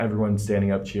everyone's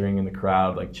standing up cheering in the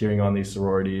crowd, like cheering on these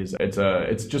sororities.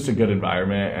 It's just a good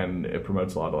environment, and it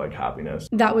promotes a lot of like happiness.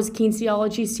 That was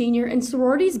Kinesiology Senior and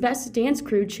Sorority's Best Dance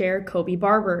Crew Chair Kobe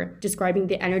Barber, describing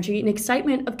the energy and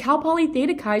excitement of Cal Poly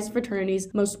Theta Chi's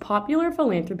fraternity's most popular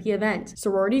philanthropy event,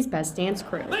 Sorority's Best Dance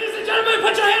Crew. Ladies and gentlemen,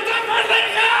 put your hands up for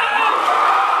Theta Chi!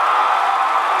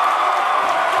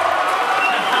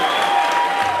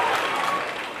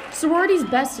 Sorority's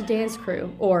Best Dance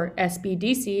Crew, or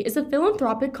SBDC, is a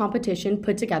philanthropic competition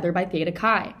put together by Theta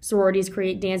Chi. Sororities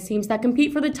create dance teams that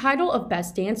compete for the title of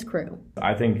Best Dance Crew.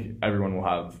 I think everyone will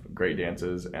have great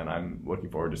dances, and I'm looking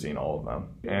forward to seeing all of them.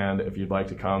 And if you'd like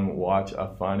to come watch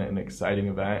a fun and exciting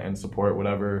event and support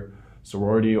whatever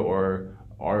sorority or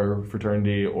our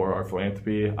fraternity or our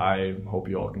philanthropy, I hope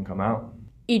you all can come out.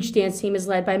 Each dance team is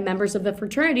led by members of the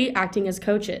fraternity acting as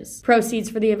coaches. Proceeds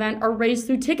for the event are raised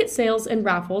through ticket sales and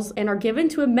raffles and are given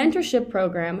to a mentorship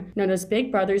program known as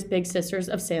Big Brothers Big Sisters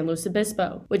of San Luis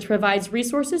Obispo, which provides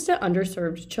resources to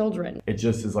underserved children. It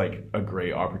just is like a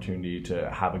great opportunity to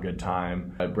have a good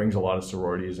time. It brings a lot of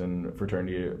sororities and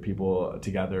fraternity people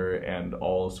together and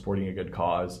all supporting a good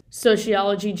cause.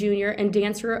 Sociology junior and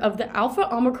dancer of the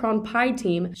Alpha Omicron Pi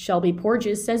team, Shelby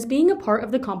Porges, says being a part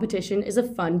of the competition is a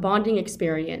fun bonding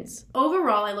experience.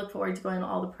 Overall, I look forward to going to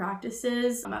all the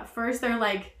practices. At first, they're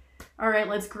like, all right,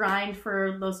 let's grind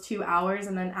for those 2 hours,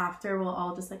 and then after we'll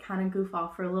all just like kind of goof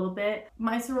off for a little bit.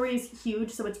 My sorority is huge,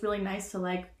 so it's really nice to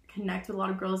like connect with a lot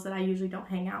of girls that I usually don't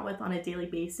hang out with on a daily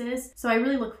basis. So I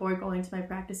really look forward going to my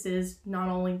practices, not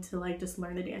only to like just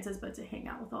learn the dances, but to hang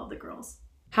out with all the girls.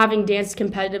 Having danced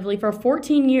competitively for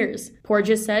 14 years,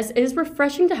 Porges says it is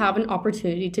refreshing to have an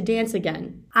opportunity to dance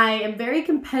again. I am very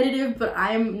competitive, but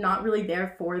I am not really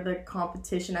there for the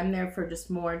competition. I'm there for just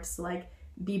to like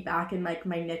be back in like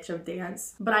my niche of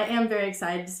dance. But I am very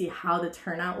excited to see how the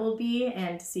turnout will be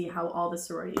and to see how all the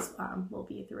sororities will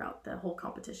be throughout the whole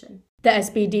competition. The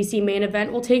SBDC main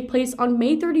event will take place on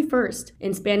May 31st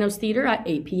in Spanos Theater at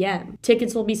 8 p.m.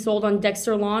 Tickets will be sold on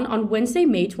Dexter Lawn on Wednesday,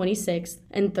 May 26th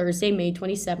and Thursday, May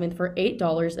 27th for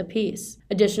 $8 apiece.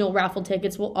 Additional raffle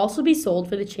tickets will also be sold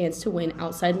for the chance to win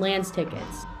outside lands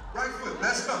tickets. Right foot,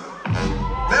 let's go.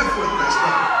 Left foot, let's go.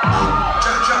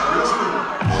 Cha-cha, real smooth.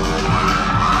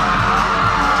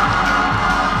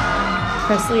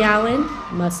 Presley Allen,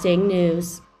 Mustang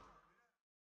News.